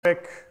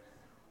quick.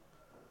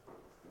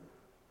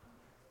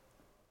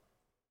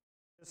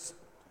 Just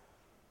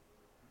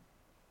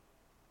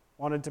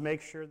wanted to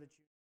make sure that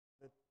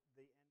the end,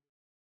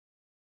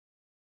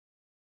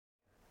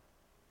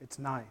 it's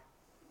nigh.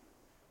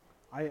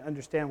 I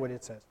understand what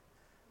it says.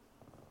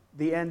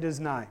 The end is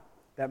nigh.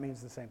 That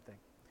means the same thing.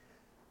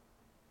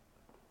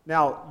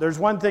 Now, there's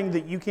one thing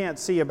that you can't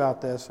see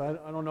about this. I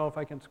don't know if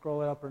I can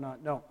scroll it up or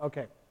not. No,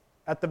 okay.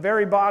 At the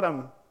very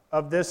bottom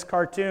of this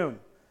cartoon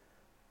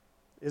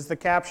is the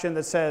caption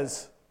that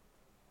says,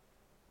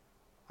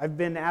 "I've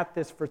been at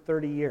this for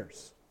 30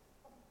 years."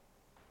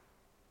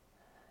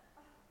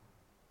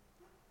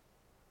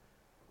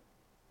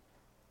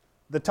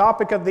 The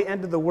topic of the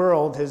end of the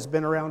world has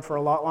been around for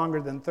a lot longer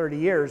than 30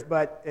 years,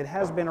 but it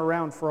has been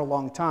around for a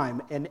long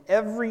time. And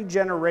every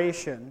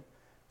generation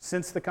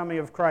since the coming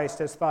of Christ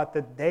has thought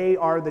that they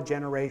are the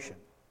generation.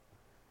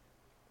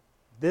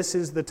 This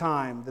is the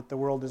time that the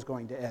world is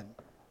going to end.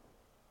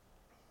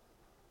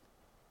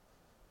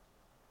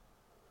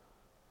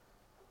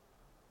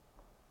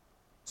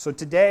 So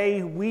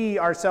today, we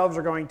ourselves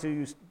are going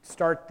to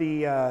start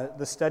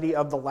the study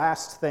of the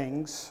last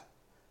things.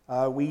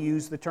 We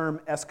use the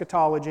term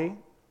eschatology,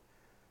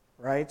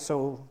 right?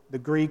 So the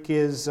Greek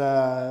is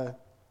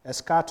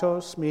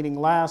eschatos,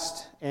 meaning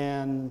last,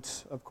 and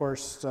of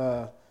course,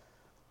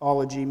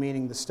 ology,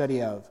 meaning the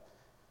study of.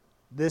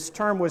 This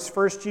term was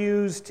first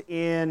used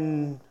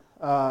in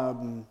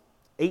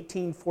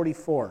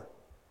 1844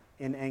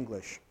 in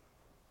English.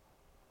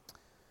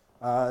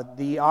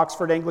 The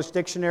Oxford English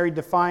Dictionary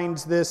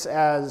defines this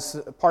as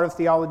part of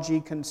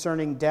theology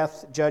concerning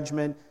death,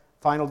 judgment,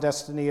 final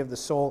destiny of the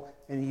soul,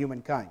 and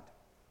humankind.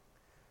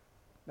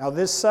 Now,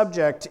 this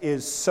subject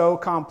is so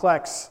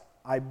complex,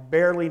 I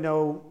barely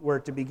know where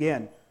to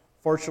begin.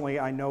 Fortunately,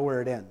 I know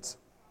where it ends.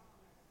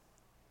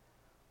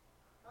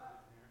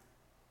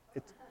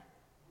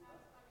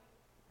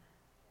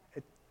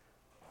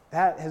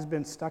 That has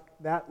been stuck,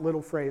 that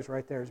little phrase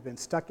right there has been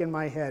stuck in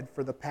my head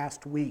for the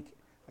past week.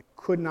 I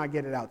could not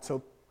get it out.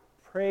 So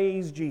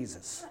praise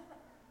Jesus.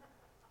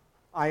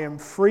 I am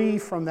free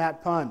from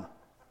that pun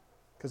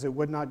because it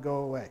would not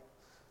go away.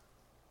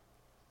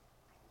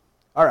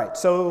 All right,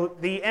 so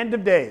the end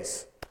of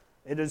days.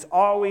 It has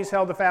always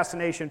held a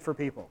fascination for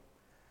people.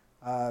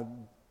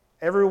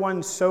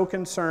 Everyone's so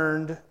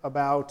concerned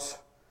about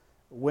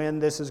when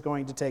this is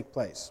going to take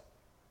place.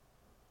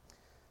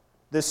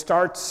 This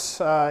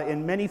starts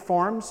in many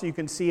forms. You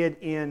can see it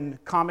in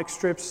comic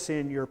strips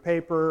in your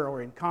paper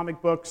or in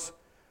comic books.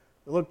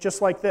 They look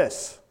just like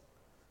this.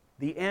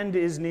 The end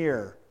is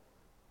near.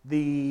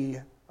 The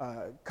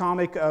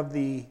comic of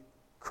the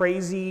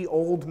crazy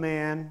old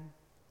man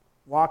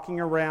walking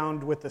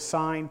around with a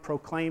sign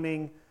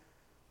proclaiming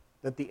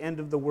that the end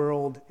of the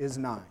world is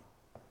nigh.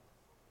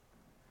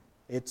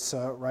 It's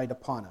right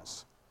upon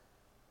us.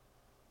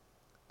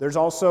 There's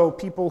also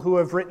people who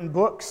have written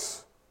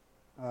books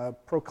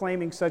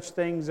proclaiming such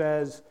things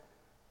as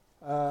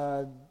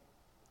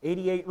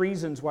 88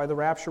 reasons why the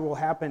rapture will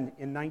happen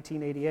in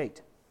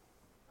 1988.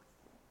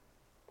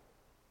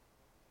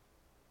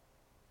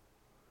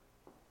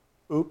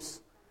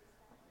 Oops.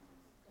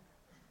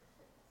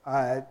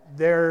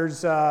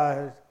 There's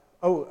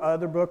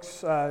other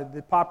books,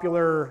 the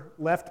popular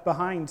Left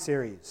Behind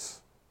series,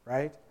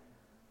 right?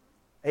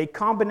 A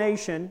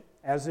combination,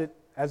 as it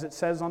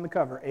says on the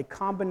cover, a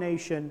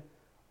combination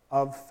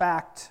of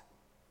fact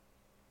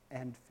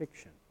and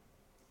fiction.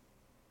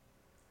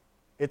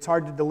 It's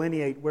hard to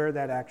delineate where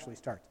that actually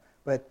starts.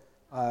 But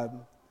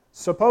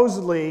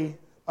supposedly,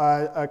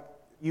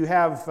 you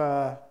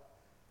have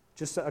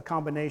just a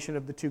combination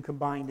of the two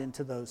combined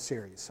into those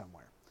series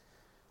somewhere.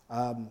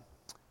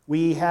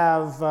 We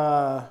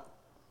have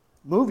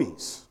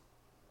movies.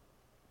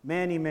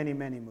 Many, many,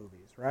 many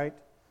movies, right?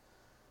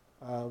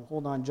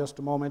 Hold on just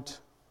a moment.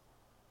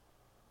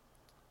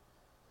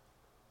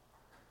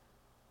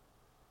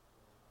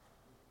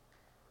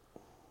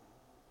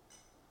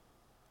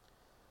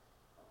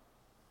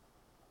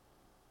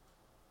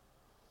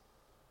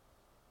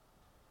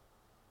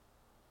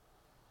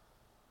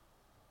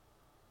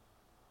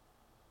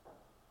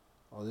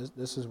 Oh,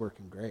 this is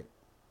working great.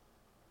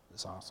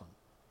 It's awesome.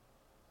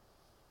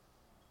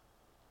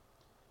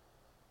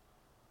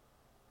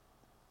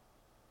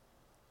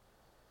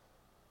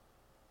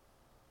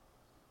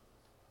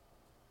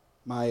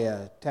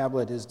 My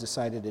tablet has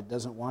decided it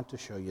doesn't want to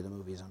show you the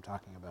movies I'm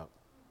talking about.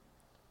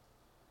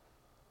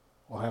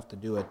 We'll have to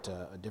do it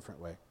a different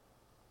way.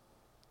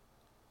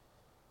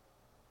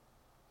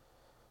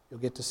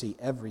 You'll get to see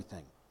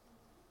everything.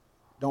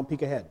 Don't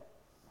peek ahead.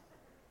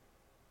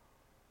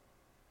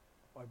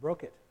 Oh, I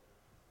broke it.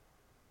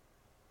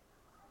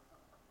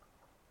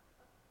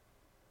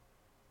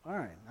 All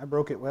right, I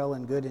broke it well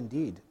and good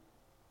indeed.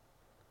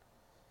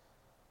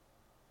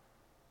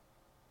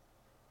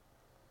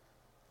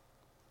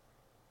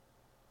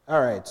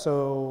 All right,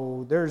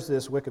 so there's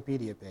this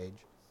Wikipedia page,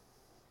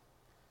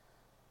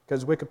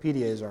 because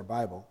Wikipedia is our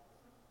Bible.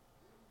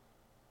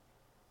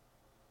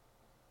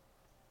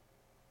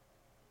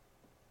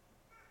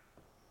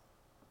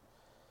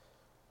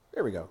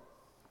 There we go.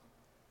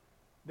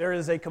 There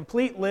is a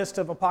complete list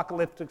of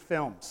apocalyptic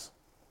films,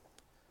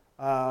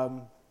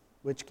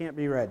 which can't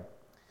be read.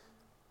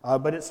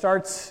 But it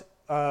starts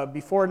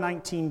before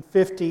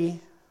 1950.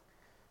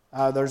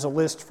 There's a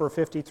list for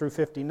 50 through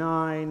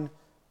 59,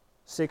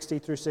 60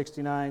 through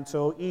 69.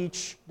 So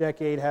each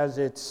decade has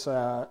its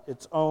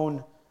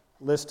own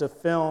list of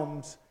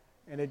films,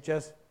 and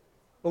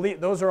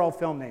those are all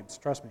film names,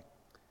 trust me.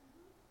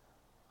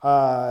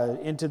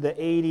 Into the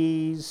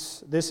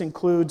 80s, this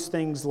includes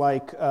things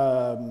like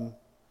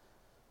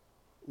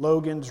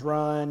Logan's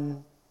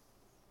Run,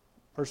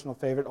 personal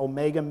favorite,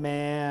 Omega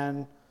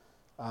Man,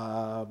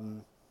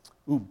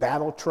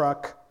 Battle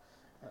Truck,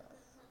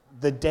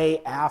 The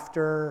Day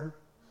After,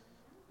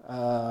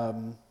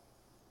 The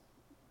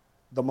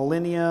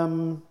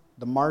Millennium,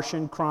 The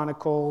Martian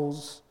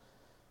Chronicles,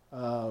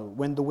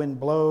 When the Wind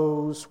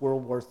Blows,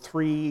 World War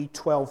III,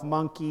 12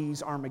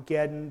 Monkeys,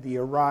 Armageddon, The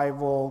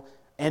Arrival,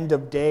 End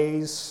of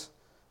Days,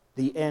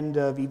 The End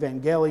of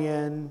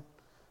Evangelion,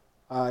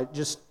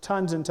 just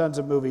tons and tons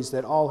of movies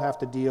that all have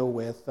to deal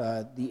with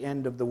the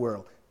end of the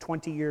world.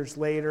 20 years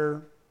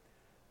later,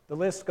 the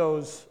list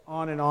goes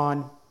on and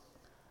on.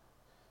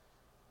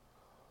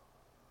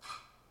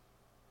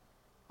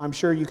 I'm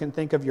sure you can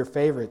think of your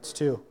favorites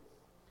too.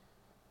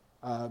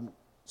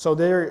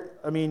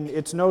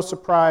 It's no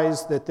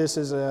surprise that this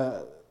is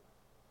a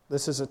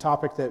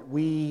topic that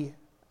we,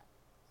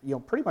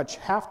 pretty much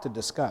have to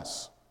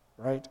discuss,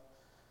 right?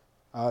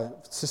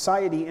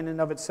 Society in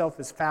and of itself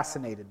is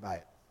fascinated by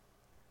it.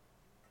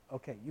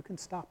 Okay, you can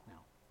stop now.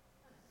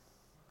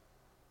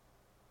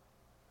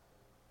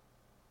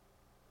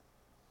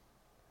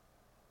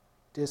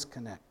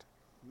 Disconnect.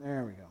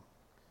 There we go.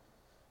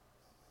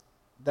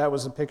 That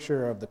was a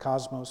picture of the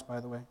cosmos, by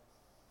the way.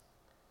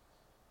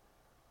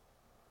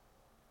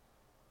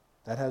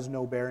 That has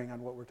no bearing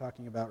on what we're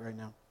talking about right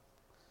now.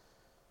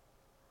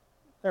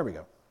 There we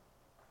go.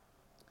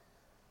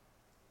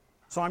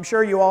 So I'm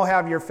sure you all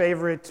have your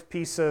favorite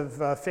piece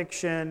of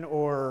fiction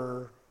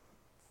or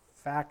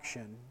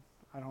faction.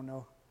 I don't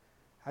know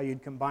how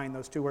you'd combine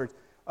those two words,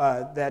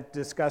 that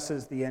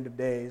discusses the end of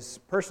days.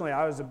 Personally,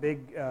 I was a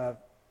big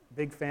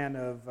fan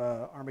of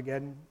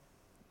Armageddon.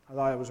 I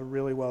thought it was a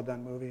really well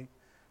done movie.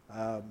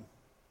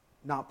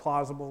 Not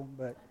plausible,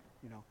 but,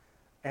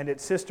 And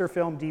its sister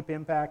film, Deep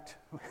Impact.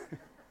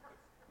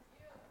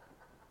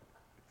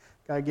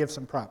 Got to give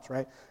some props,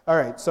 right? All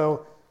right,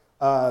 so,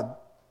 but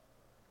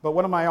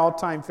one of my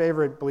all-time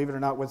favorite, believe it or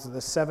not, was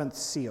The Seventh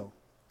Seal.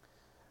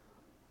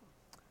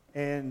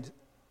 And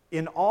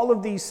in all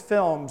of these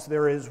films,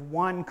 there is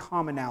one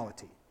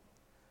commonality.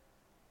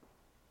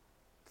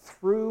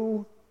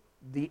 Through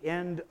the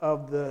end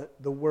of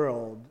the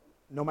world,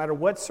 no matter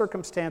what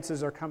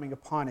circumstances are coming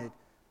upon it,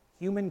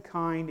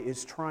 humankind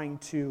is trying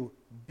to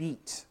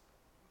beat,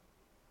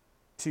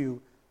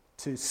 to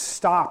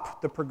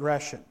stop the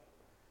progression,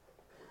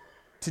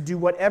 to do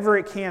whatever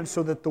it can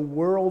so that the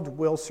world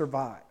will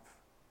survive.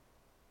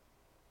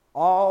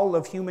 All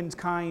of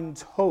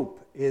humankind's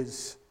hope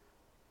is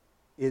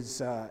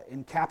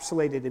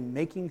encapsulated in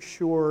making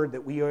sure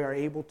that we are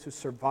able to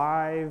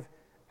survive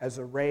as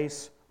a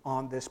race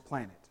on this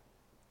planet.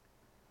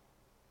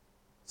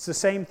 It's the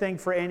same thing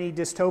for any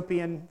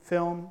dystopian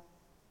film,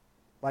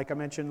 like I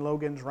mentioned,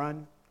 Logan's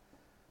Run,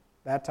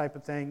 that type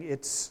of thing.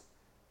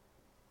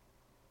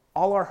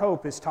 All our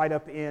hope is tied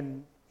up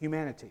in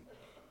humanity.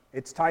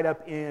 It's tied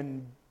up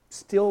in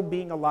still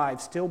being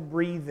alive, still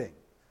breathing,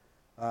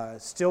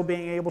 still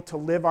being able to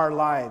live our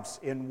lives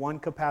in one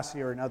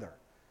capacity or another.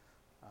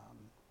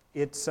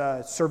 It's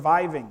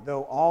surviving,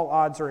 though all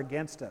odds are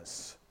against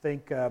us.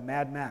 Think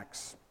Mad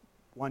Max,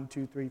 1,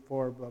 2, 3,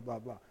 4, blah, blah,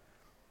 blah.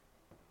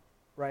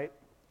 Right?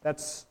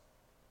 That's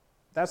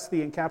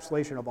the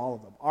encapsulation of all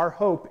of them. Our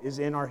hope is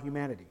in our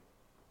humanity.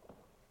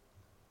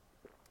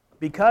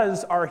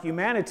 Because our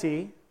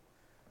humanity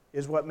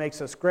is what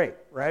makes us great,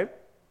 right?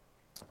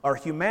 Our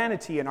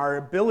humanity and our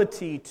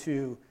ability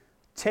to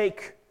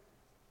take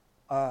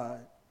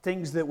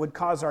things that would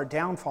cause our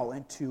downfall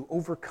and to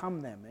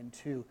overcome them and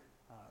to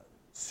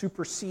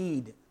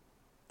supersede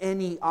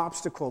any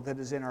obstacle that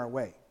is in our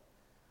way.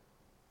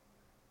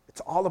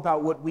 It's all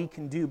about what we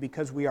can do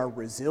because we are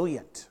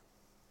resilient,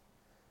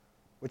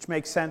 which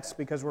makes sense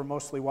because we're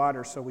mostly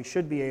water, so we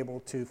should be able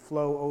to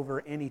flow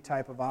over any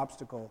type of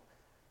obstacle,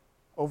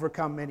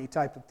 overcome any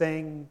type of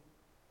thing.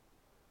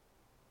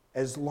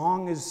 As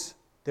long as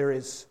there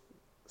is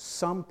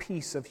some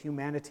piece of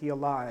humanity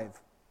alive,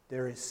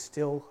 there is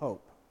still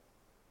hope.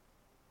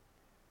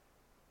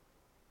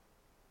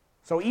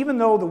 So even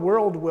though the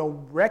world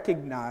will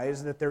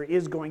recognize that there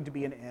is going to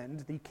be an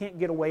end, you can't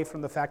get away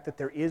from the fact that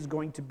there is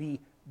going to be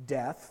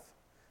death.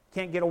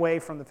 You can't get away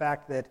from the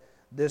fact that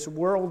this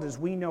world as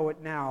we know it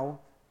now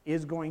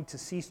is going to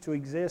cease to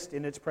exist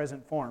in its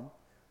present form.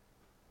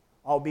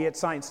 Albeit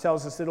science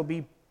tells us it'll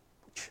be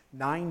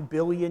 9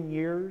 billion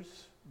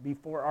years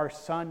before our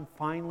sun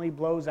finally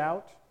blows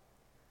out.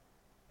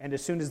 And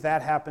as soon as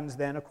that happens,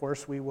 then of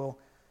course we will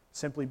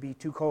simply be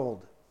too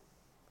cold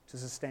to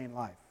sustain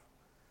life.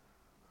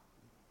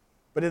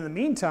 But in the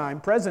meantime,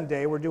 present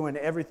day, we're doing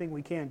everything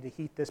we can to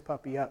heat this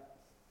puppy up.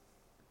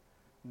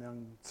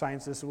 And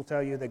scientists will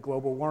tell you that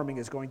global warming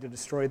is going to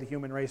destroy the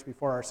human race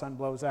before our sun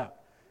blows out.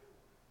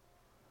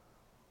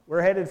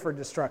 We're headed for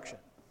destruction.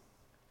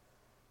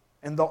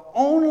 And the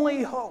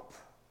only hope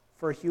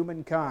for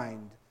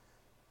humankind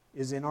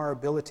is in our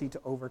ability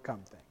to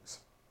overcome things.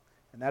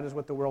 And that is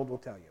what the world will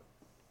tell you.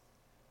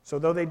 So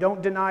though they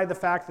don't deny the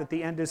fact that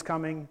the end is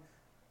coming,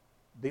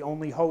 the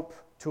only hope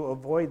to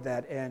avoid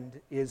that end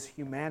is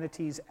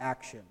humanity's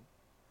action.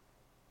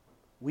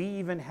 We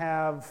even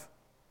have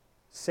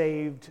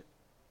saved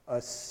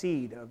a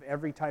seed of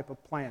every type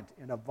of plant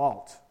in a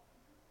vault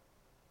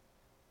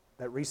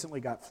that recently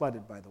got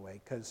flooded, by the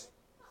way, because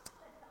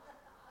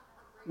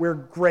we're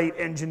great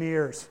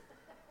engineers.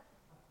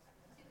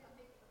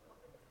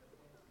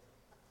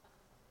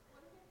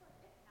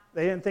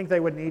 They didn't think they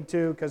would need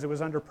to because it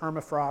was under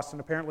permafrost, and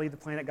apparently the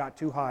planet got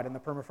too hot and the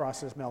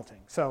permafrost is melting.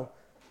 So,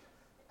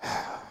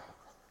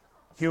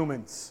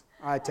 humans,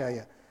 I tell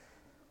you.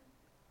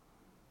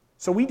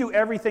 So we do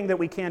everything that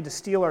we can to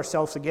steel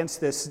ourselves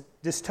against this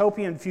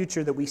dystopian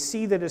future that we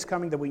see that is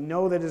coming, that we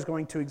know that is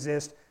going to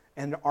exist,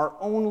 and our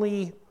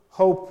only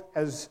hope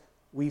as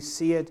we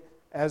see it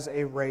as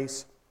a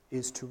race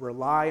is to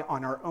rely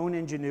on our own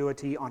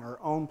ingenuity, on our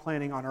own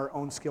planning, on our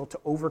own skill to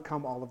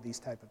overcome all of these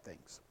type of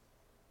things.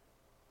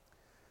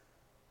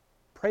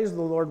 Praise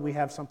the Lord, we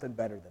have something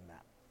better than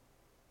that.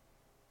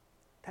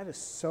 That is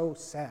so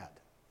sad.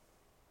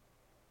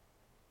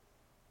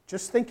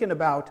 Just thinking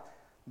about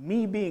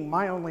me being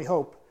my only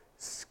hope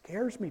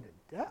scares me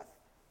to death.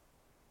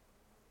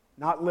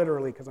 Not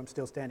literally, because I'm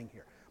still standing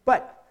here.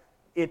 But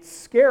it's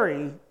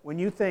scary when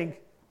you think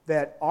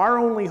that our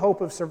only hope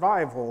of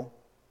survival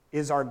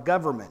is our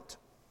government.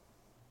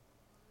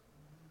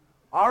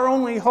 Our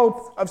only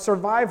hope of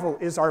survival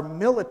is our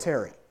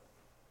military.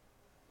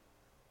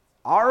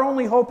 Our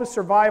only hope of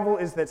survival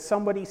is that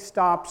somebody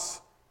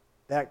stops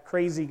that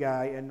crazy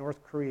guy in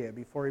North Korea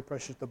before he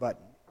pushes the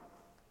button.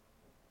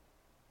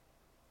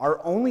 Our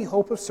only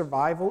hope of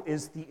survival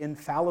is the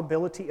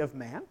infallibility of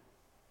man?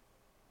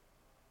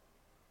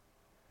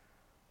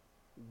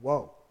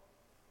 Whoa.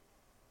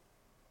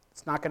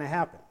 It's not going to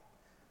happen.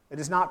 It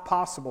is not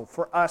possible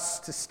for us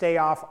to stay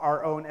off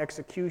our own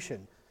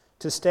execution,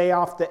 to stay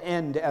off the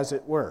end, as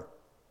it were.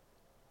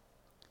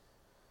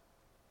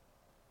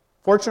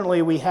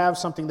 Fortunately, we have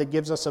something that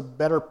gives us a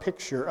better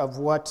picture of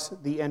what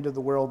the end of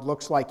the world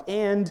looks like.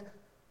 And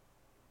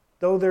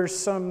though there's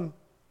some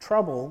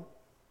trouble,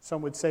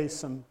 some would say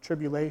some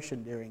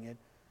tribulation during it,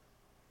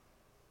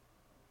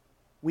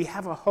 we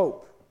have a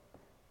hope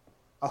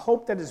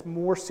that is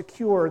more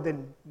secure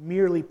than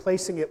merely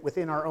placing it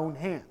within our own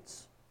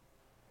hands.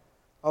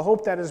 A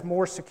hope that is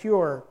more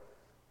secure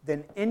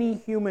than any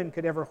human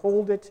could ever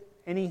hold it,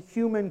 any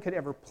human could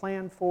ever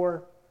plan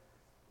for,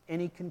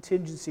 any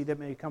contingency that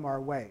may come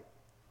our way.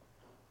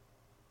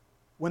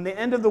 When the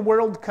end of the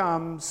world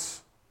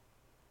comes,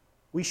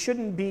 we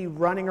shouldn't be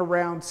running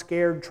around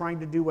scared trying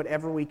to do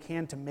whatever we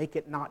can to make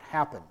it not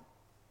happen.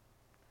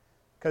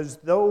 Because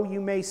though you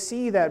may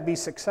see that be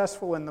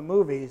successful in the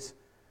movies,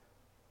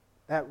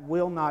 that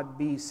will not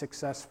be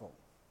successful.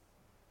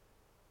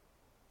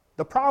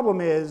 The problem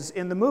is,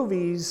 in the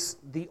movies,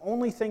 the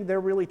only thing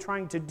they're really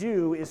trying to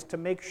do is to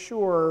make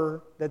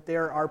sure that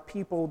there are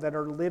people that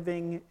are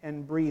living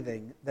and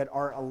breathing, that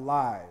are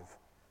alive.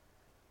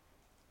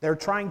 They're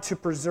trying to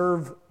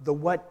preserve the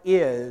what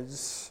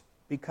is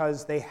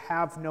because they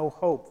have no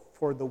hope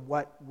for the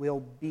what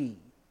will be.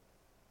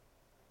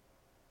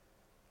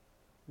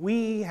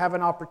 We have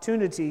an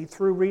opportunity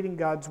through reading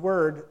God's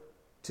Word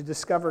to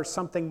discover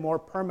something more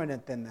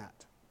permanent than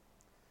that.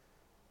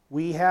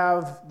 We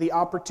have the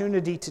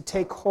opportunity to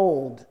take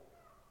hold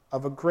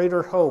of a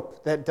greater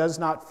hope that does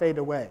not fade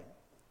away.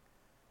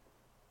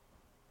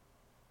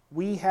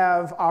 We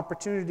have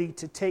opportunity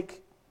to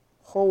take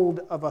hold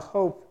of a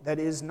hope that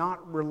is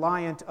not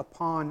reliant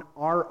upon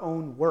our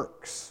own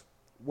works,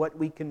 what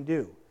we can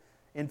do.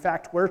 In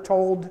fact, we're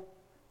told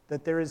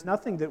that there is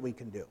nothing that we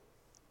can do.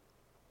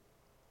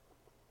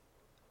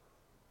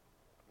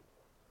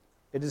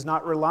 It is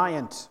not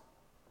reliant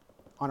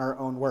on our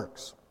own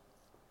works.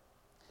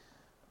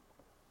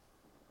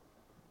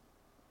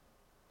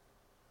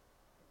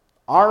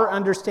 Our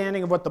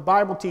understanding of what the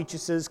Bible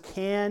teaches us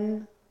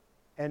can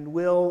and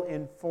will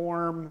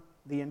inform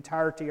the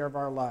entirety of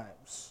our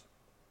lives.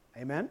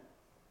 Amen?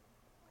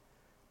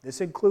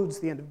 This includes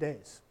the end of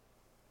days.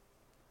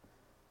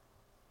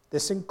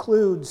 This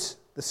includes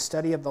the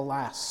study of the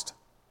last.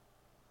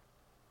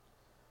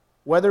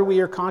 Whether we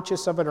are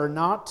conscious of it or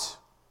not,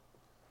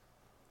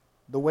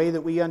 the way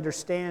that we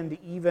understand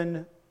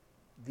even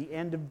the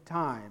end of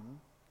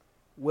time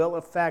will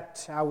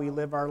affect how we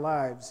live our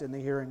lives in the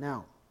here and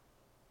now.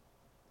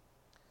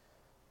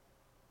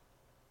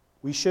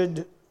 We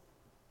should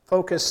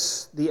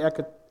focus the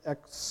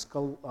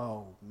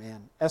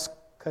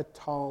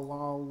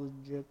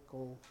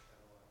eschatological.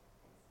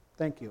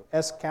 Thank you.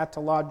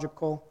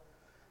 Eschatological.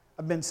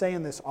 I've been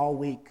saying this all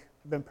week.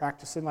 I've been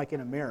practicing like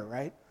in a mirror,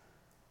 right?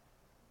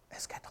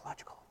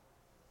 Eschatological.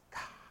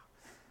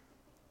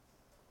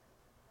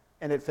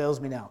 And it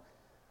fails me now.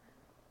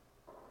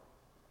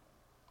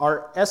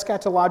 Our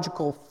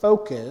eschatological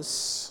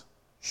focus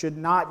should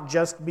not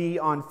just be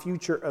on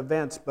future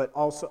events, but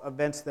also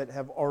events that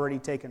have already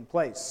taken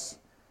place.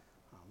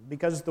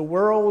 Because the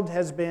world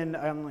has been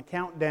on a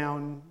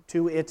countdown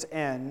to its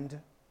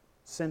end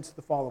since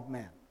the fall of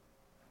man.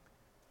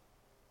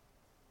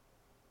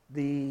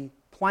 The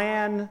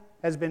plan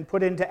has been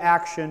put into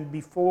action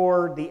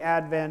before the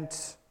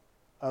advent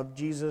of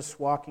Jesus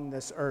walking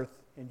this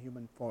earth in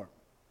human form.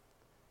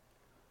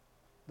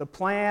 The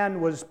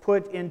plan was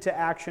put into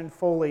action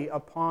fully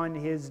upon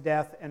his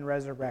death and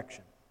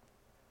resurrection.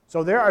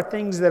 So there are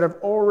things that have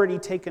already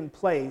taken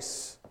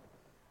place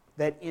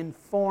that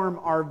inform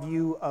our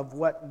view of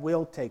what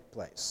will take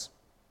place.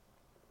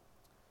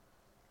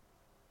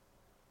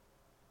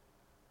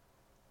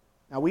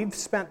 Now, we've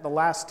spent the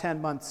last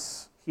 10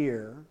 months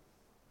here,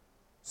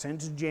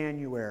 since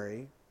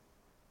January,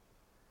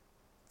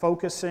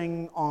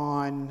 focusing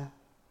on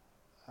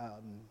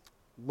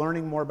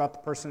learning more about the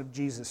person of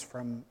Jesus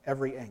from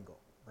every angle,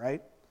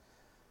 right?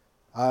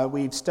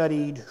 We've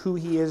studied who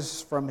he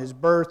is from his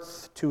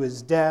birth to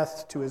his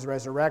death to his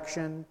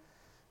resurrection.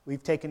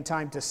 We've taken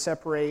time to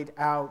separate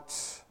out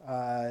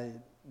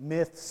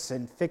myths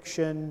and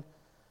fiction,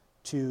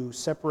 to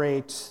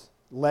separate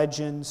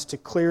legends, to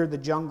clear the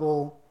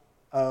jungle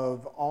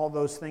of all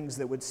those things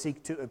that would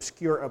seek to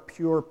obscure a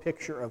pure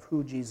picture of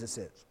who Jesus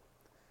is.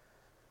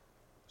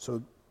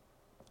 So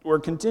we're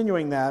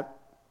continuing that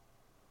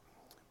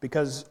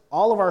because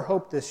all of our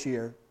hope this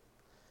year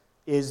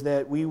is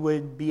that we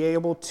would be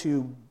able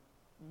to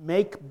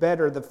make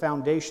better the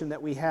foundation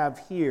that we have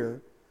here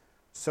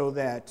so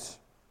that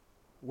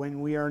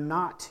when we are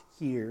not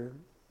here,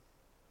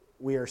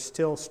 we are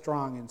still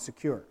strong and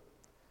secure.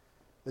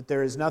 That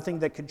there is nothing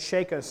that could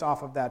shake us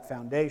off of that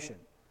foundation.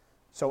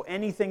 So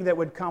anything that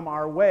would come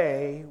our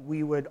way,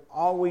 we would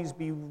always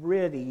be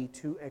ready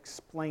to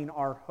explain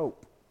our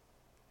hope.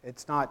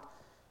 It's not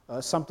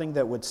something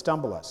that would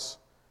stumble us.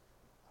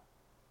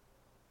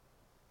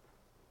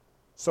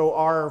 So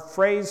our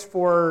phrase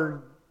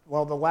for,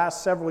 the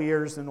last several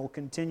years, and will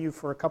continue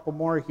for a couple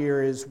more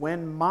here, is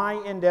when my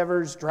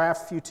endeavors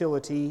draft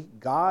futility,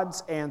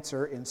 God's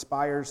answer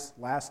inspires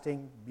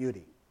lasting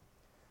beauty.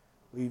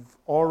 We've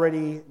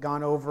already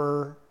gone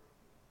over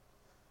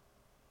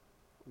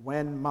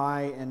when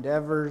my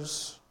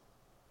endeavors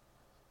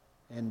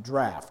and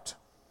draft.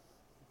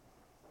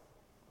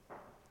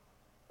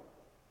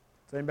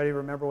 Does anybody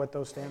remember what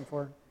those stand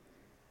for?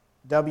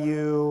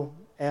 WMED.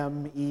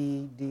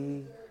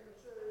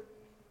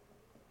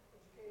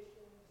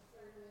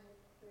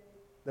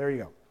 There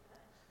you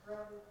go.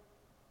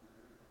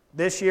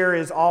 This year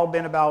has all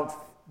been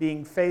about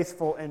being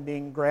faithful and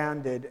being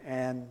grounded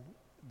and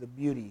the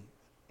beauty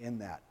in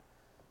that.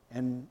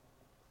 And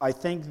I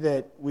think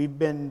that we've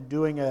been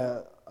doing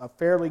a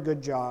fairly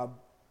good job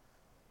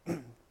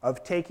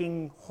of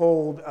taking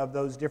hold of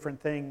those different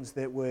things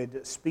that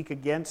would speak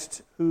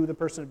against who the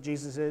person of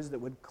Jesus is, that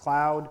would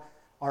cloud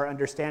our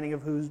understanding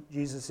of who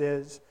Jesus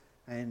is,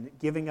 and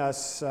giving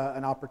us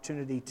an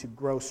opportunity to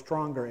grow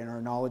stronger in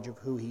our knowledge of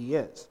who he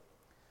is.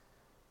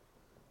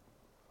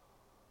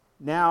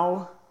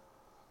 Now,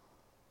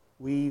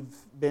 we've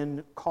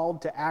been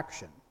called to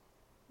action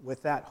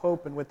with that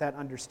hope and with that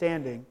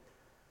understanding.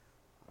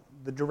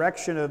 The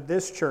direction of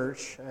this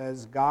church,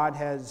 as God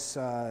has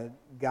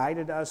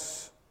guided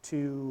us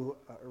to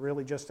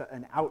really just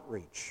an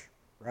outreach,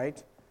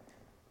 right?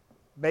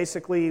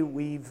 Basically,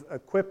 we've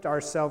equipped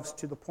ourselves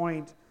to the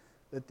point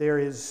that there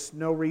is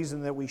no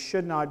reason that we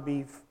should not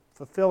be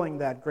fulfilling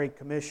that great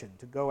commission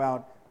to go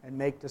out and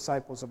make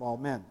disciples of all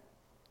men.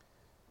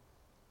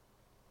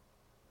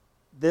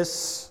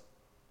 This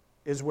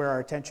is where our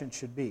attention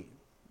should be.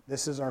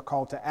 This is our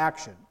call to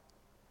action.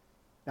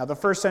 Now, the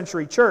first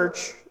century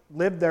church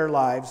lived their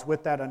lives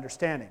with that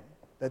understanding,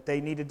 that they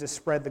needed to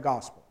spread the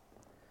gospel.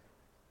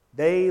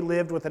 They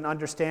lived with an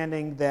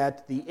understanding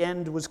that the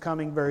end was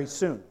coming very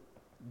soon.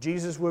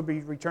 Jesus would be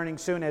returning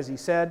soon, as he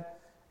said,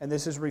 and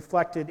this is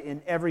reflected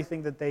in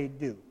everything that they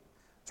do.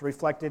 It's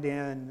reflected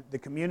in the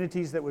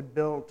communities that would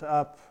build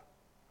up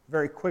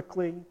very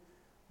quickly,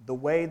 the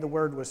way the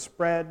word was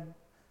spread,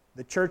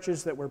 the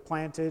churches that were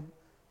planted,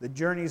 the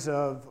journeys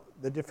of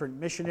the different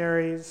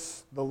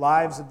missionaries, the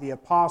lives of the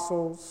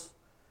apostles.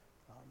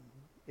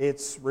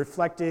 It's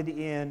reflected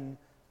in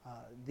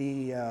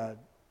the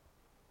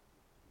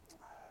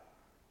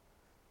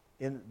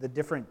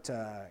different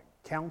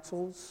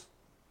councils,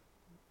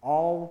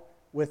 all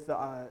with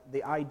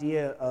the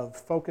idea of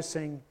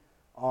focusing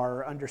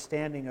our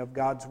understanding of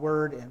God's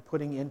Word and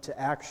putting into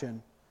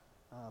action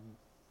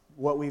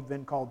what we've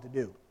been called to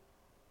do.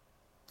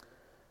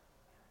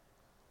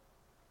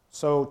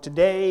 So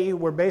today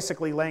we're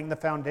basically laying the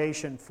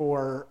foundation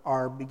for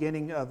our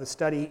beginning of a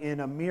study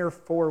in a mere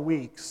 4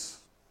 weeks,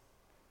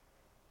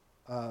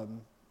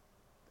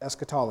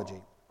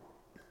 eschatology.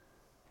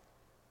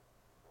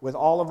 With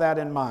all of that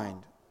in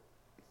mind,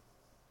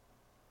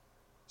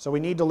 so we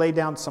need to lay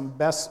down some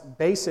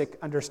basic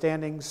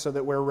understandings so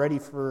that we're ready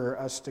for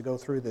us to go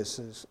through this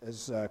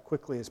as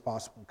quickly as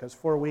possible, because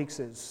 4 weeks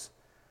is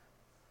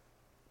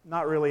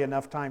not really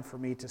enough time for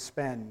me to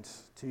spend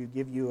to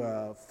give you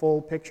a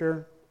full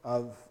picture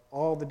of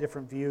all the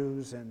different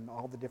views and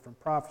all the different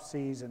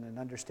prophecies and an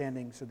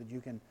understanding so that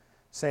you can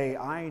say,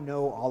 I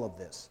know all of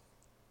this.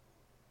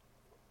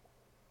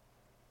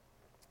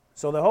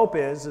 So the hope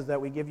is that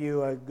we give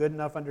you a good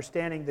enough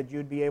understanding that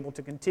you'd be able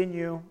to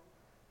continue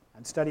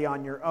and study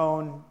on your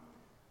own,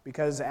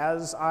 because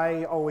as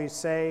I always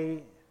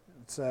say,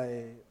 it's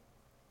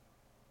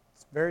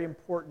very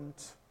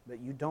important that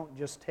you don't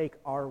just take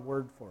our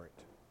word for it.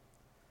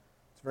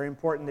 It's very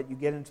important that you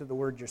get into the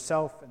Word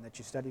yourself and that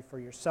you study for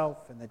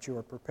yourself and that you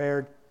are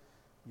prepared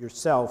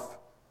yourself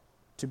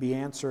to be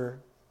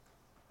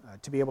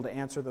able to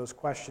answer those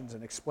questions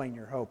and explain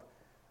your hope.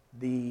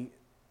 The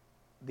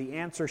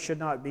answer should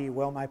not be,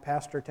 well, my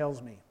pastor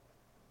tells me.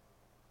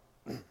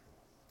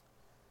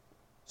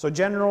 So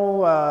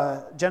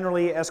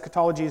generally,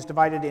 eschatology is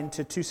divided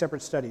into two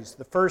separate studies.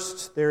 The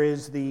first, there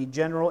is the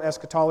general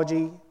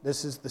eschatology.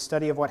 This is the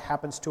study of what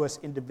happens to us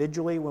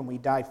individually when we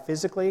die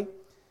physically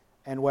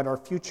and what our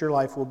future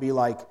life will be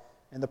like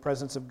in the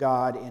presence of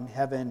God in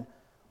heaven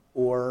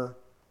or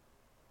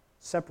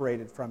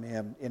separated from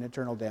Him in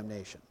eternal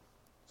damnation.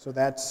 So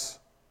that's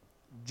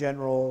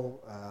general,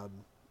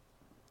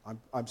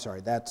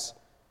 that's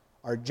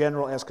our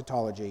general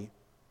eschatology,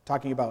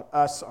 talking about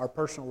us, our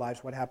personal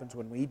lives, what happens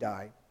when we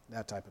die,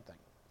 that type of thing.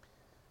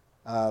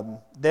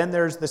 Then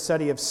there's the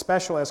study of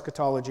special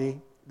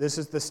eschatology. This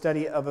is the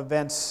study of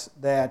events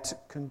that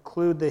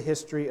conclude the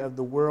history of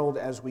the world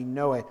as we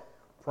know it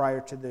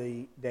prior to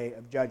the day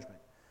of judgment.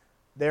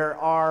 There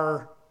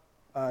are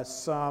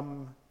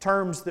some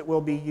terms that we'll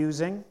be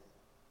using.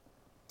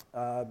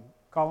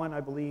 Colin,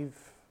 I believe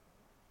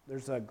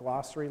there's a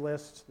glossary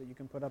list that you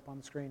can put up on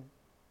the screen.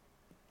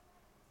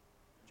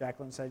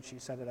 Jacqueline said she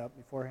set it up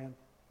beforehand.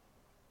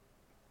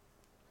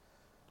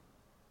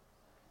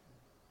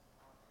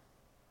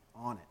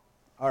 On it.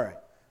 All right.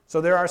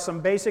 So there are some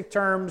basic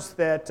terms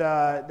that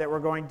we're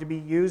going to be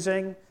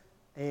using,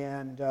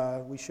 and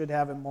we should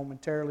have them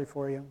momentarily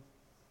for you.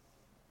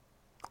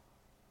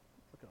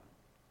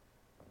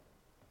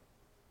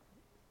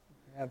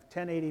 We have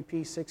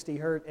 1080p 60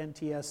 Hz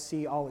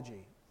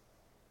NTSC-ology.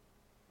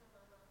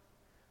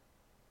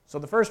 So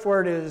the first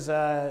word is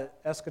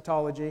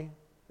eschatology.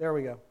 There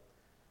we go.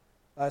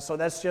 So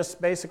that's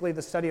just basically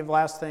the study of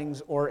last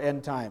things or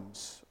end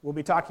times. We'll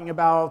be talking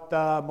about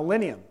the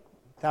millennium,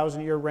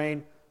 1,000-year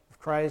reign of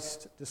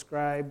Christ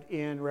described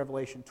in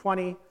Revelation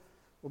 20.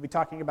 We'll be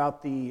talking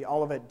about the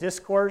Olivet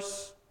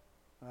Discourse,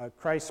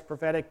 Christ's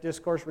prophetic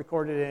discourse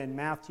recorded in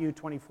Matthew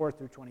 24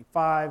 through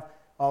 25,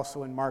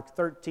 also in Mark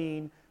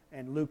 13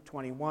 and Luke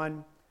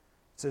 21.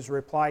 It's his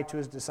reply to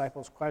his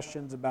disciples'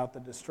 questions about the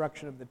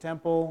destruction of the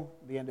temple,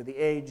 the end of the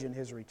age, and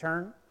his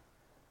return.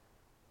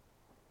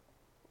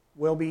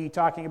 We'll be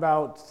talking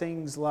about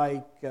things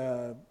like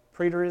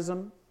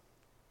preterism.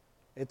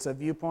 It's a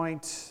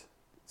viewpoint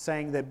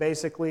saying that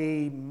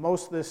basically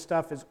most of this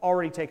stuff has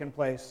already taken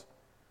place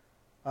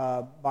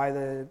by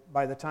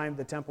the time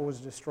the temple was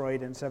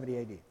destroyed in 70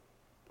 AD.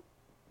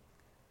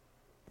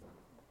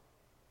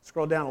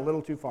 Scroll down a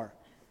little too far.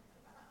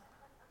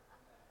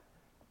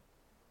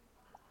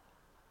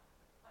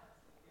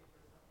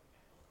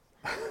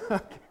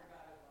 Okay.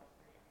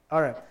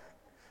 All right.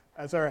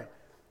 That's all right.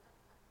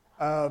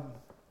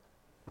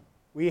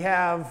 We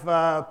have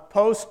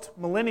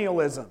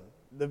post-millennialism,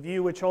 the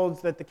view which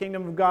holds that the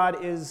kingdom of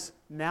God is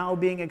now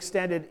being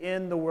extended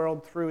in the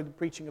world through the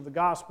preaching of the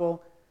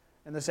gospel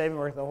and the saving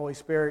work of the Holy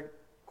Spirit.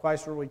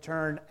 Christ will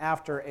return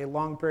after a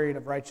long period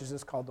of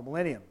righteousness called the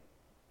millennium.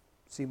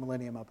 See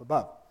millennium up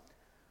above.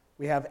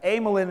 We have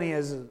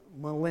amillennialism.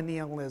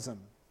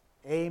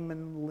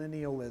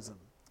 Amillennialism.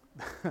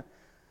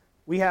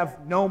 We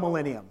have no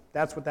millennium.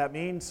 That's what that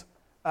means.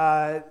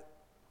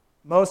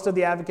 Most of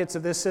the advocates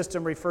of this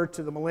system refer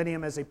to the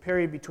millennium as a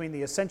period between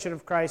the ascension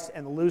of Christ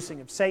and the loosing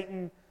of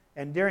Satan,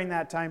 and during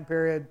that time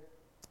period,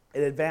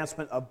 an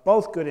advancement of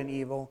both good and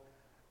evil.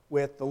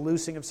 With the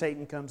loosing of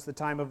Satan comes the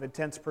time of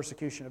intense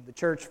persecution of the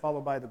church,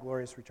 followed by the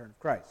glorious return of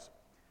Christ.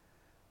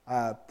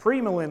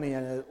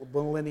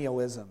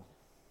 Premillennialism,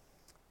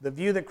 the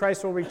view that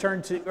Christ will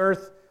return to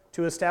earth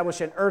to establish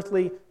an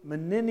earthly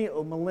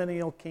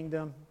millennial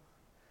kingdom.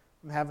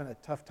 I'm having a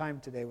tough time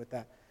today with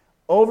that.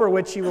 Over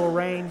which he will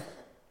reign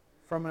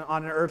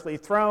on an earthly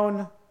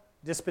throne.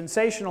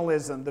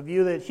 Dispensationalism, the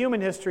view that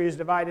human history is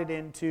divided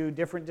into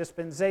different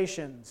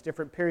dispensations,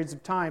 different periods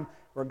of time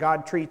where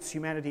God treats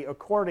humanity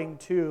according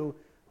to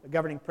the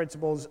governing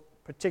principles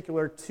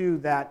particular to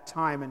that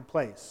time and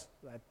place,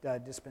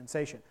 that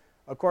dispensation.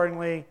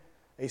 Accordingly,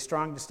 a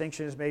strong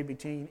distinction is made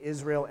between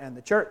Israel and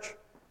the church.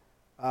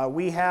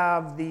 We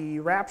have the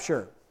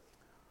rapture,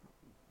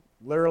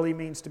 literally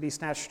means to be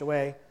snatched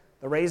away,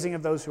 the raising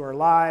of those who are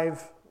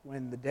alive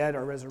when the dead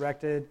are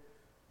resurrected.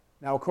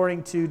 Now,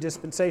 according to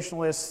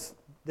dispensationalists,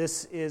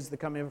 this is the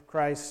coming of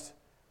Christ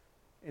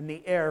in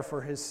the air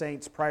for his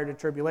saints prior to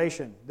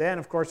tribulation. Then,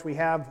 of course, we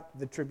have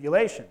the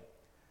tribulation,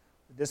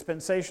 the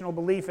dispensational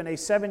belief in a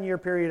 7-year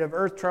period of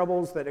earth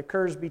troubles that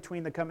occurs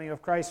between the coming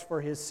of Christ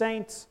for his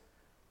saints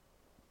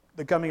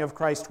the coming of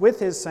Christ with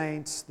his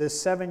saints.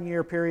 This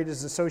 7-year period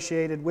is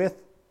associated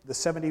with the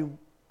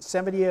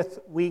 70th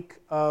week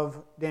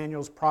of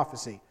Daniel's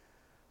prophecy.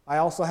 I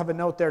also have a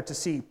note there to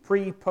see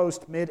pre,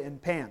 post, mid,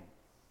 and pan.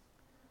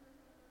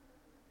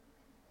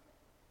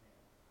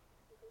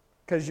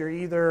 Because you're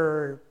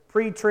either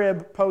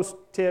pre-trib,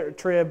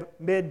 post-trib,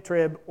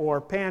 mid-trib,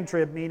 or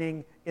pan-trib,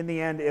 meaning in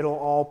the end it'll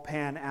all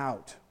pan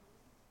out.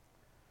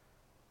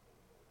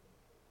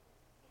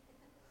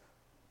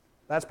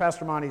 That's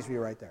Pastor Monty's view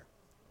right there.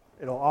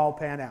 It'll all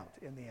pan out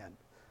in the end.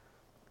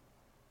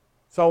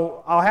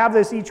 So I'll have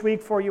this each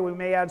week for you. We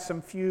may add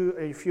a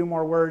few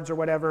more words or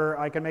whatever.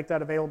 I can make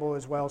that available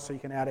as well, so you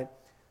can add it.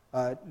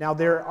 Now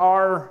there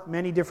are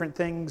many different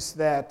things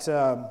that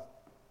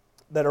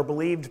are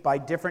believed by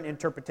different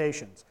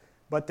interpretations,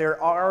 but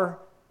there are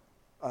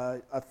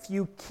a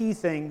few key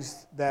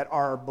things that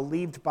are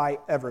believed by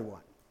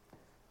everyone.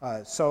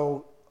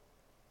 So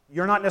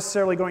you're not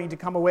necessarily going to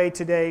come away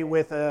today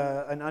with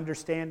an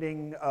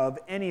understanding of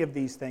any of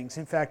these things.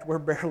 In fact, we're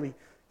barely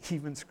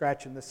even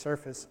scratching the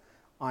surface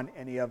on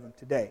any of them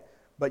today.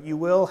 But you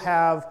will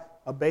have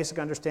a basic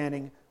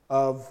understanding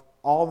of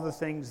all of the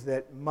things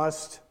that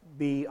must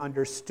be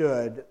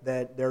understood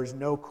that there's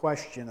no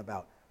question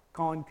about.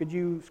 Colin, could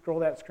you scroll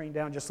that screen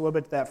down just a little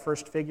bit to that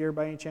first figure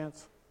by any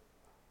chance?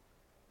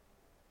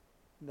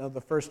 No,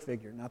 the first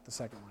figure, not the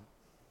second one.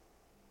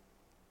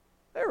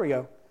 There we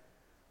go.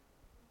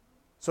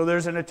 So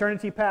there's an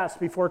eternity past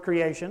before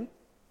creation.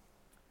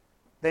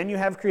 Then you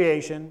have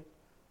creation.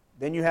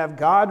 Then you have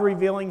God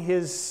revealing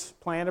his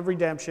plan of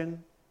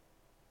redemption.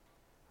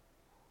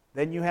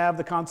 Then you have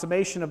the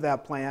consummation of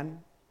that plan,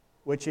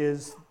 which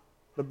is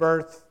the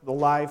birth, the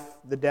life,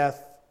 the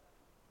death,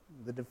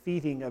 the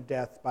defeating of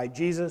death by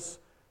Jesus.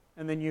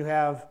 And then you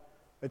have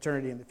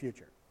eternity in the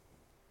future.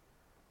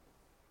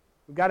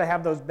 We've got to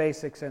have those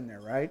basics in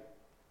there, right?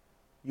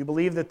 You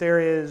believe that there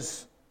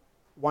is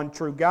one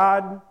true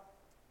God,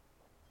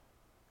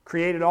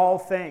 created all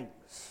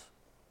things.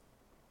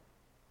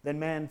 Then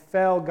man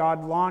fell.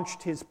 God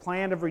launched his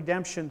plan of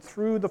redemption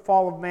through the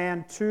fall of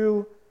man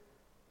to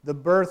the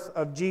birth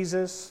of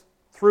Jesus,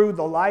 through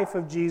the life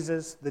of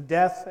Jesus, the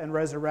death and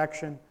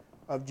resurrection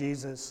of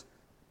Jesus,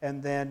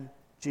 and then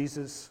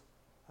Jesus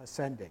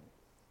ascending.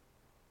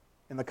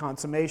 And the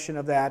consummation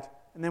of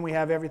that, and then we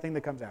have everything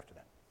that comes after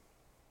that.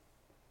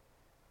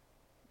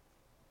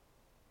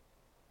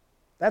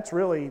 That's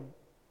really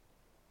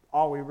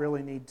all we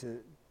really need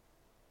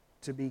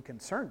to be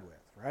concerned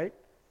with, right?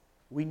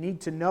 We need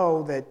to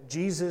know that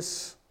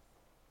Jesus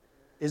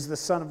is the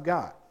Son of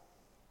God.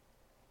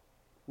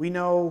 We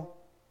know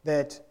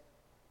that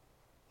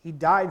he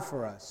died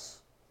for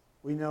us.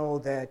 We know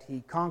that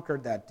he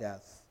conquered that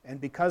death. And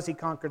because he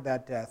conquered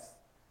that death,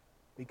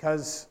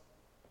 because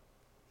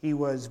he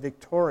was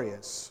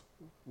victorious,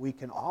 we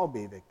can all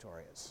be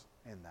victorious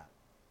in that.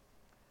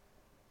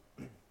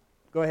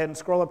 Go ahead and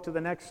scroll up to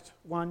the next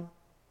one.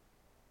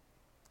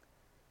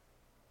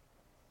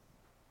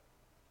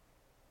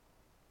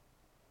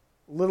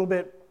 A little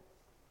bit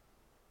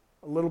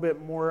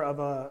more of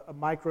a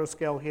micro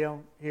scale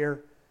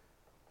here.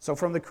 So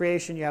from the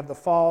creation, you have the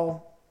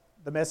fall,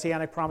 the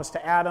messianic promise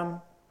to Adam,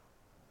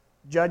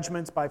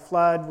 judgments by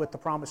flood with the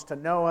promise to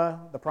Noah,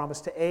 the promise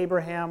to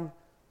Abraham,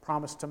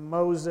 promise to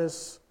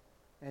Moses,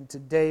 and to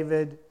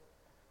David.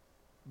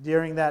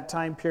 During that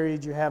time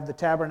period, you have the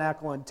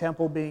tabernacle and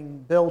temple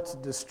being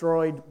built,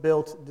 destroyed,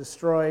 built,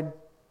 destroyed.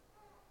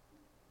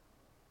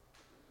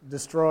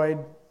 Destroyed.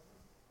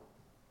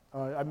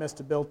 I missed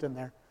a built in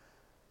there.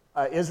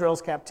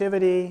 Israel's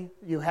captivity.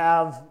 You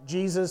have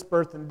Jesus'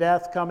 birth and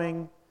death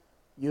coming.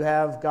 You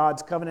have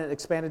God's covenant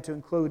expanded to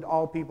include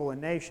all people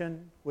and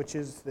nation, which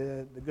is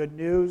the good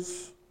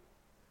news.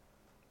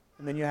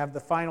 And then you have the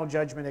final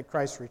judgment at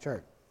Christ's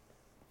return.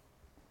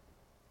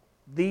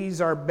 These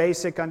are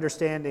basic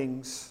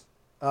understandings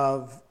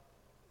of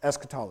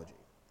eschatology.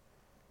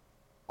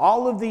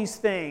 All of these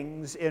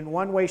things, in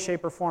one way,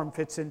 shape, or form,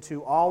 fits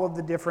into all of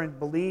the different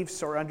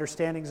beliefs or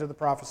understandings of the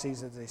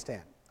prophecies as they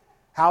stand.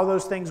 How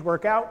those things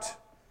work out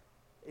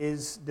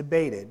is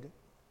debated,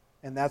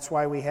 and that's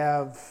why we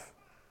have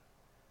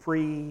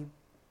pre,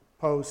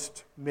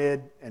 post,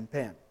 mid, and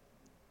pan.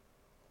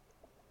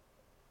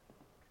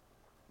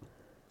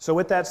 So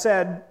with that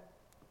said,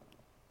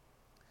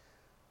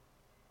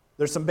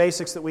 there's some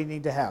basics that we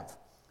need to have.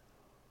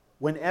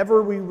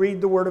 Whenever we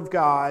read the Word of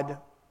God,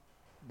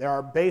 there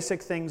are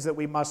basic things that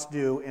we must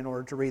do in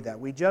order to read that.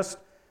 We just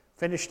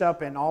finished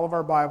up in all of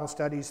our Bible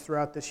studies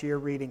throughout this year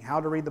reading How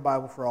to Read the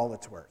Bible for All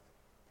It's Worth.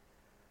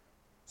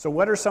 So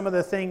what are some of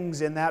the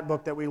things in that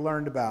book that we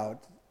learned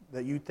about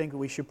that you think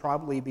we should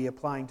probably be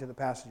applying to the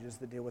passages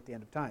that deal with the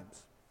end of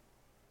times?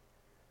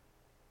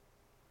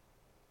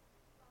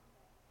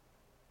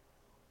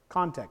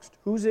 Context.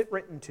 Who's it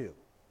written to?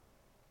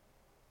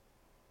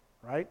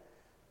 Right?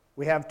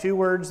 We have two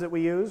words that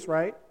we use,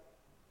 right?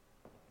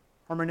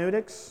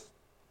 Hermeneutics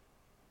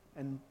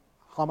and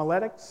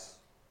homiletics.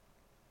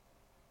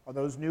 Are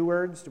those new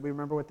words? Do we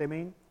remember what they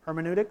mean?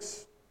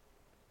 Hermeneutics?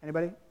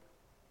 Anybody?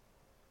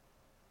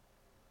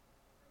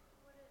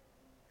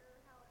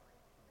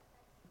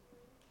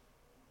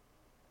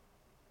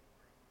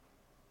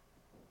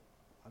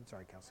 I'm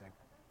sorry, Kelsey.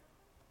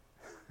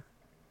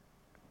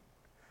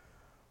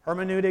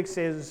 Hermeneutics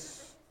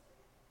is...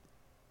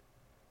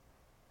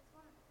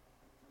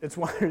 It's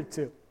one or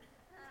two.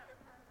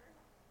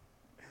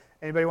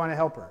 Anybody want to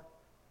help her?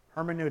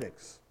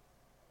 Hermeneutics.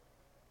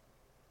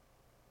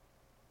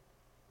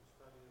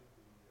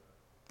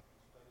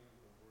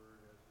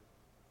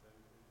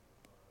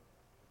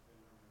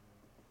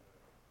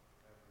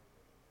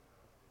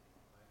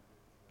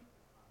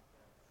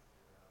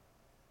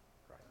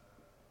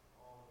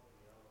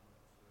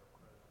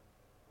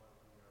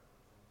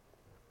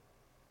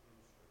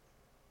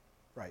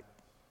 Right.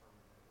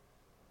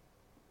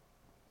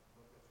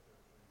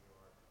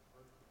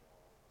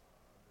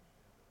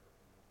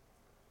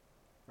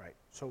 Right.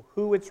 So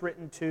who it's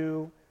written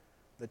to,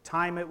 the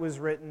time it was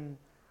written,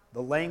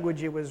 the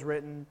language it was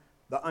written,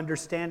 the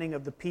understanding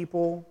of the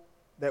people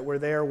that were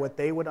there, what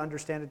they would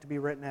understand it to be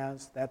written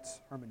as,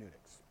 that's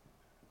hermeneutics.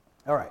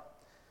 All right.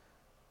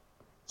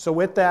 So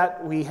with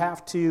that, we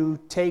have to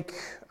take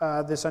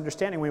this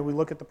understanding when we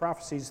look at the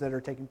prophecies that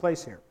are taking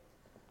place here.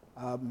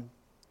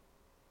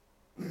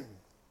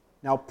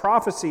 Now,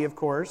 prophecy, of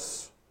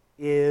course,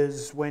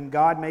 is when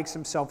God makes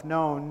himself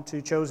known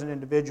to chosen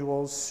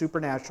individuals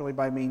supernaturally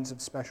by means of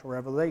special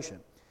revelation.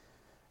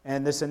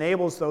 And this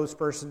enables those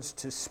persons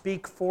to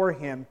speak for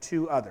him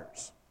to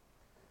others.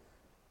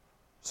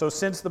 So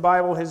since the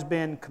Bible has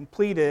been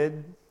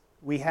completed,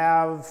 we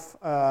have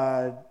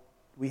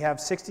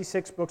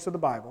 66 books of the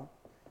Bible.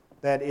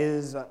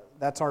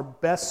 That's our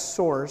best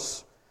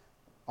source,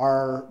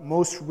 our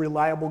most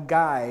reliable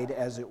guide,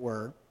 as it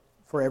were,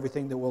 for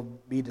everything that we'll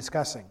be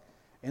discussing.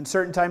 In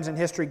certain times in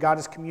history, God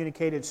has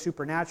communicated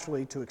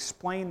supernaturally to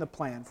explain the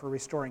plan for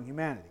restoring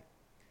humanity.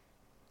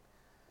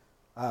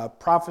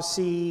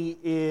 Prophecy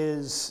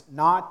is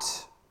not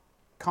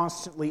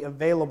constantly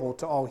available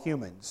to all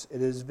humans.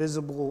 It is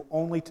visible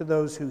only to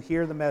those who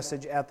hear the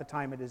message at the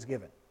time it is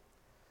given.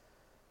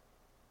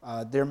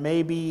 There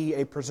may be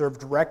a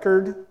preserved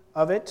record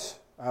of it,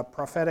 a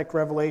prophetic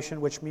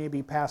revelation which may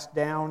be passed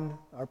down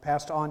or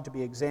passed on to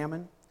be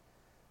examined.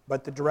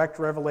 But the direct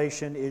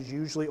revelation is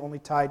usually only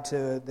tied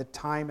to the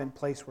time and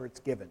place where it's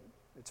given.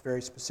 It's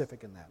very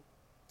specific in that.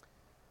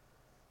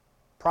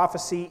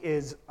 Prophecy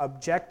is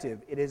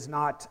objective. It is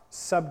not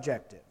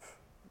subjective.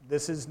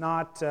 This is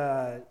not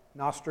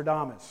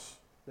Nostradamus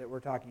that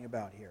we're talking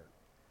about here.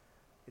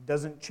 It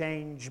doesn't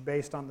change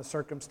based on the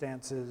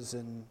circumstances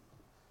and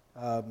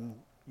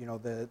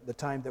the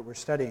time that we're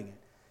studying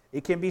it.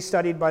 It can be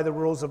studied by the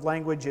rules of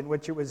language in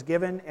which it was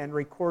given and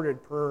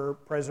recorded per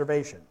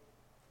preservation.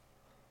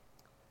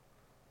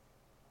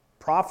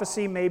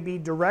 Prophecy may be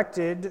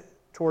directed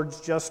towards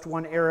just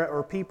one era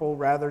or people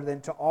rather than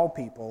to all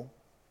people.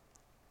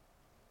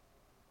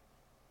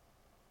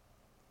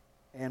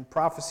 And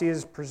prophecy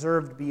is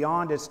preserved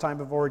beyond its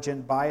time of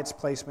origin by its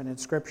placement in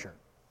Scripture.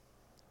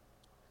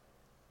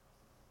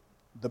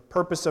 The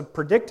purpose of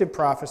predictive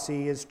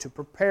prophecy is to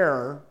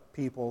prepare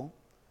people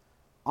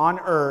on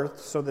earth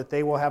so that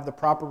they will have the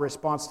proper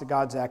response to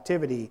God's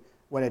activity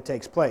when it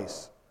takes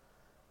place.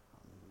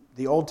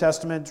 The Old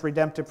Testament's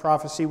redemptive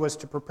prophecy was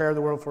to prepare the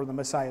world for the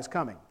Messiah's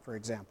coming, for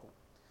example.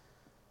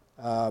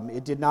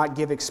 It did not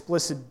give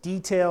explicit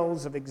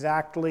details of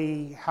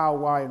exactly how,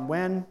 why, and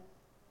when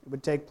it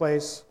would take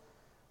place,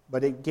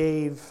 but it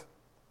gave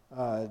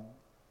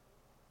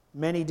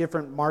many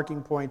different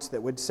marking points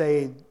that would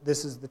say,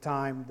 this is the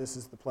time, this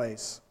is the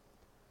place.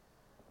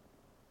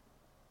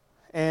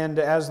 And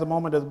as the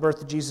moment of the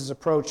birth of Jesus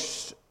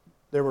approached,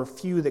 there were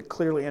few that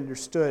clearly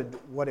understood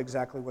what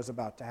exactly was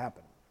about to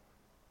happen.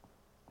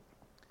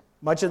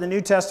 Much of the New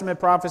Testament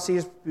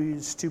prophecy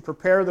is to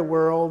prepare the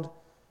world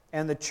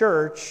and the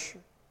church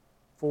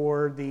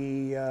for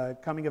the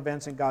coming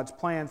events in God's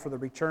plan for the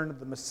return of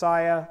the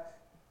Messiah,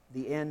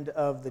 the end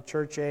of the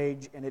church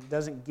age, and it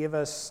doesn't give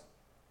us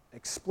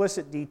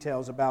explicit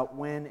details about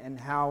when and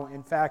how.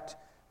 In fact,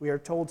 we are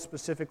told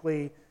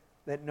specifically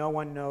that no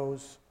one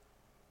knows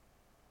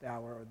the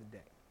hour or the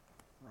day,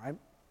 right?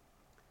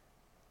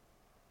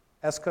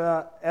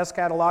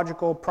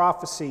 Eschatological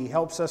prophecy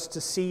helps us to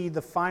see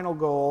the final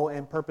goal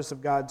and purpose of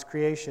God's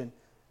creation.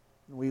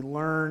 We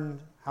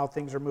learn how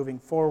things are moving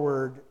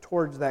forward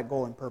towards that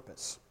goal and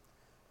purpose.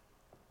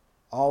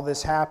 All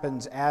this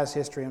happens as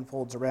history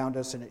unfolds around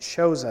us, and it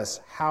shows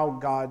us how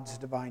God's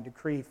divine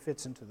decree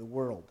fits into the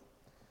world.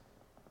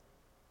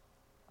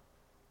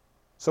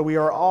 So we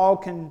are all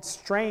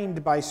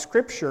constrained by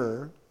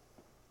Scripture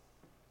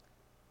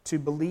to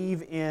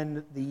believe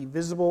in the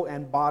visible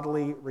and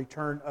bodily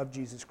return of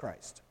Jesus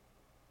Christ.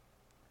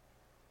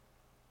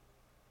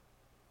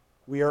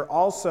 We are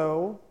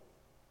also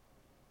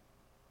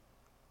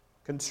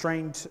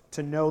constrained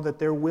to know that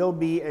there will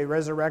be a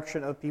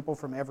resurrection of people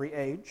from every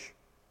age.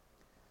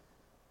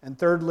 And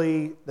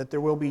thirdly, that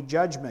there will be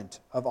judgment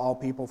of all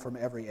people from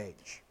every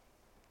age.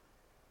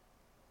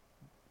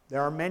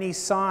 There are many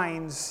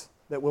signs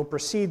that will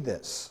precede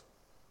this.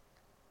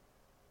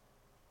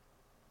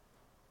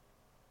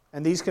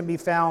 And these can be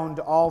found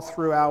all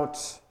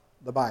throughout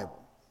the Bible.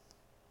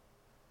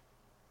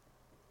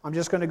 I'm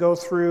just going to go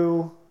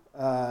through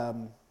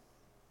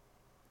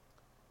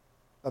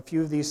a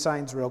few of these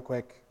signs real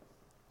quick.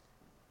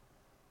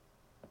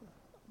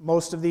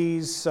 Most of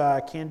these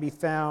can be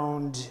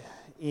found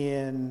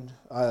in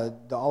the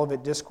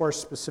Olivet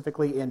Discourse,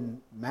 specifically in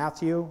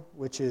Matthew,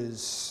 which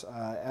is,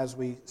 as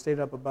we stated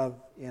up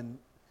above in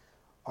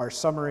our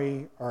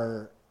summary,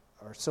 our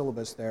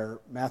syllabus there,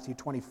 Matthew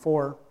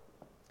 24.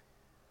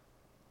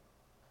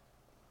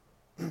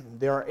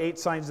 There are 8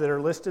 signs that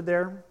are listed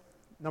there.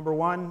 Number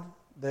 1,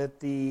 that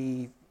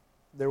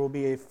there will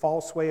be a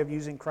false way of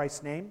using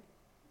Christ's name.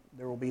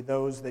 There will be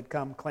those that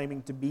come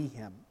claiming to be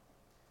him.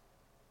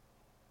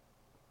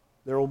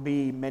 There will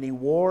be many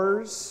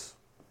wars.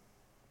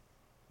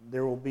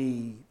 There will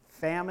be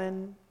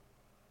famine.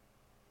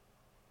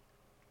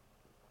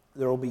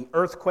 There will be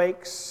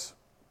earthquakes.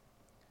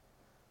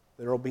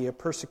 There will be a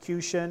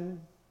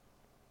persecution,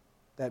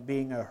 that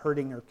being a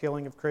hurting or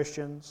killing of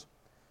Christians.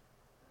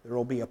 There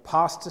will be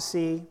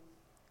apostasy.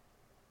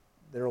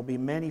 There will be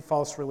many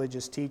false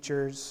religious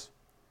teachers.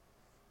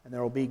 And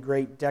there will be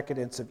great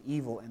decadence of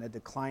evil and a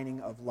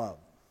declining of love.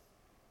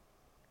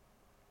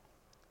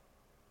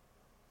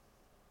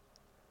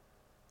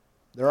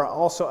 There are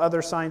also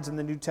other signs in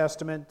the New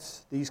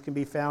Testament. These can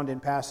be found in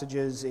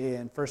passages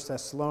in 1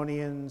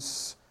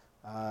 Thessalonians,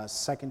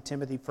 2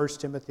 Timothy, 1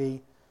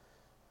 Timothy,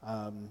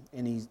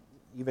 and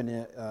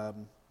even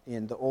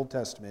in the Old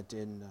Testament,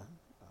 in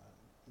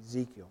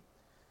Ezekiel.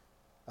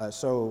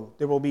 So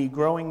there will be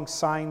growing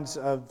signs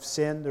of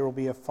sin. There will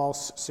be a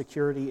false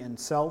security in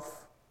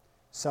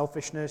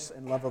selfishness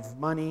and love of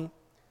money,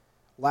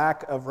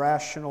 lack of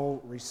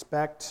rational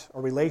respect,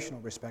 or relational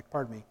respect,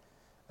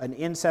 an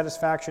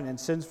insatisfaction and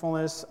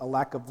sinfulness, a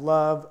lack of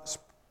love.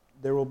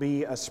 There will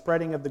be a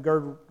spreading of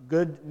the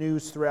good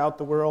news throughout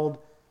the world,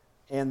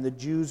 and the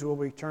Jews will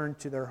return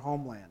to their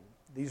homeland.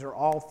 These are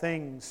all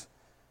things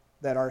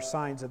that are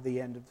signs of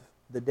the end of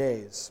the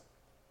days.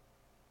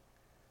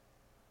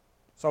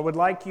 So I would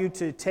like you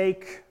to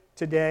take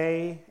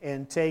today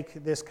and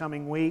take this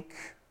coming week,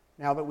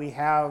 now that we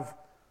have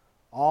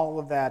all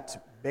of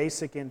that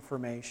basic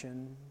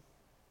information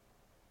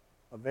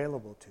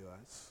available to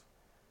us,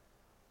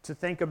 to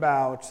think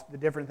about the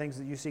different things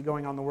that you see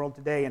going on in the world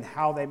today and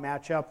how they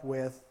match up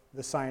with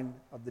the sign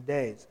of the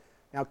days.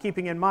 Now,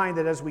 keeping in mind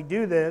that as we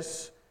do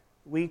this,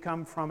 we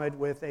come from it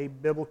with a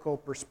biblical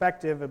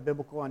perspective, a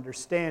biblical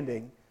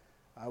understanding.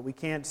 We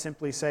can't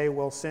simply say,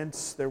 well,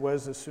 since there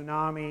was a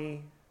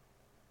tsunami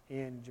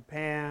in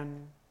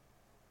Japan,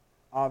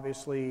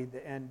 obviously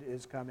the end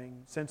is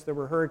coming. Since there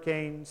were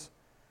hurricanes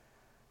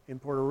in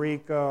Puerto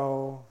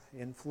Rico,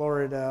 in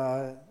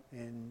Florida,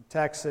 in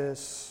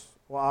Texas,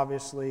 well,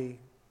 obviously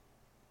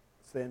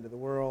it's the end of the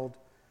world.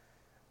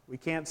 We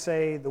can't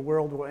say the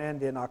world will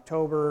end in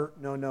October.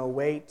 No,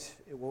 wait.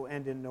 It will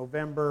end in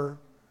November.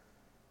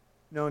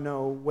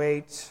 No,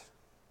 wait.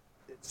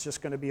 It's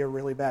just going to be a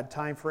really bad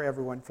time for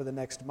everyone for the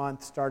next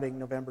month, starting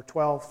November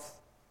 12th.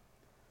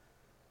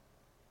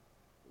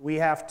 We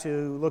have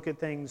to look at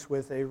things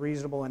with a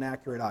reasonable and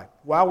accurate eye.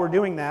 While we're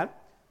doing that,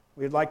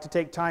 we'd like to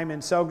take time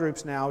in cell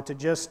groups now to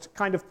just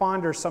kind of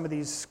ponder some of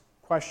these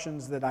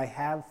questions that I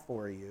have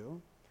for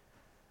you.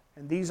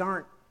 And these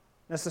aren't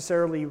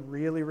necessarily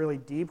really, really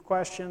deep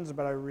questions,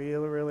 but I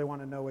really, really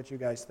want to know what you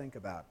guys think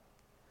about.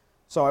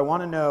 So I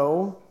want to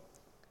know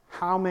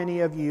how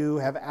many of you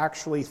have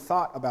actually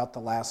thought about the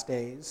last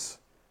days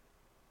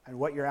and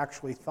what your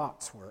actually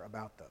thoughts were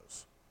about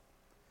those.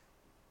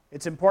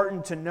 It's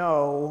important to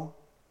know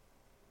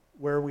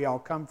where we all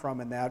come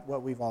from in that,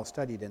 what we've all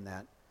studied in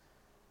that,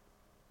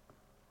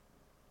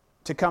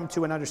 to come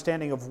to an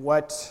understanding of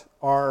what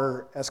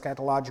our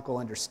eschatological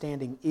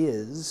understanding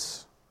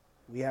is.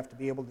 We have to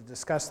be able to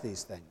discuss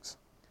these things.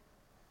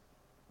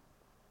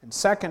 And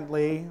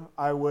secondly,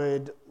 I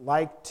would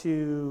like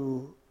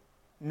to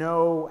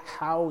know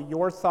how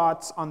your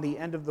thoughts on the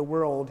end of the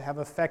world have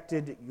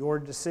affected your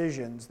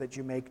decisions that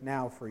you make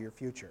now for your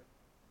future.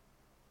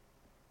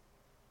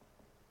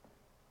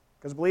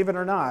 Because believe it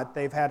or not,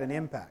 they've had an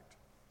impact.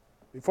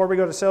 Before we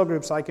go to cell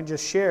groups, I can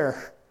just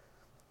share.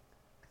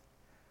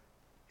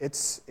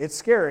 It's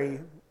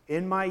scary.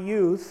 In my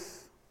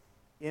youth,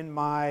 in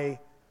my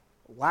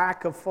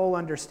lack of full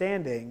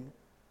understanding,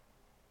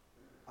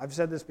 I've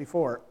said this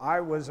before,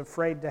 I was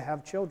afraid to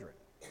have children.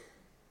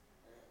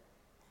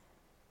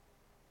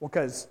 Well,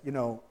 because,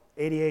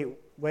 88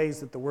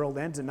 Ways That the World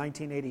Ends in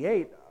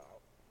 1988,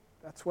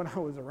 that's when I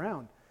was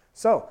around.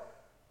 So,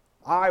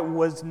 I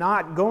was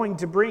not going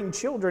to bring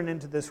children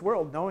into this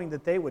world knowing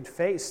that they would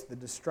face the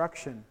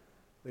destruction,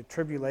 the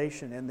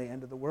tribulation, and the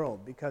end of the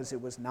world, because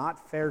it was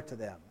not fair to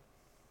them.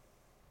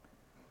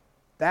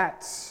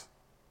 That's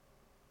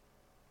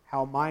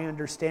how my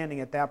understanding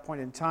at that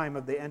point in time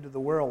of the end of the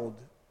world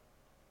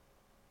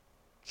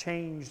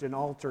changed and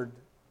altered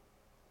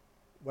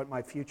what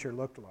my future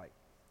looked like.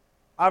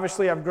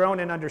 Obviously, I've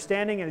grown in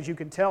understanding, and as you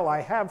can tell,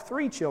 I have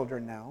 3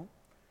 children now.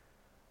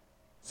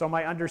 So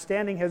my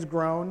understanding has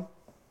grown.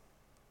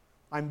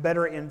 I'm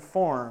better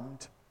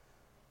informed.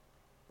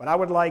 But I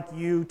would like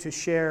you to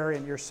share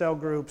in your cell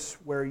groups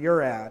where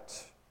you're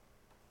at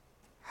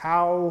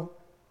how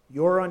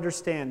your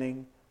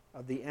understanding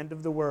of the end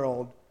of the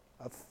world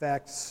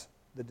affects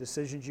the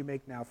decisions you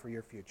make now for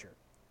your future.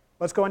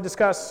 Let's go and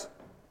discuss,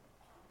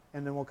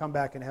 and then we'll come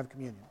back and have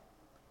communion.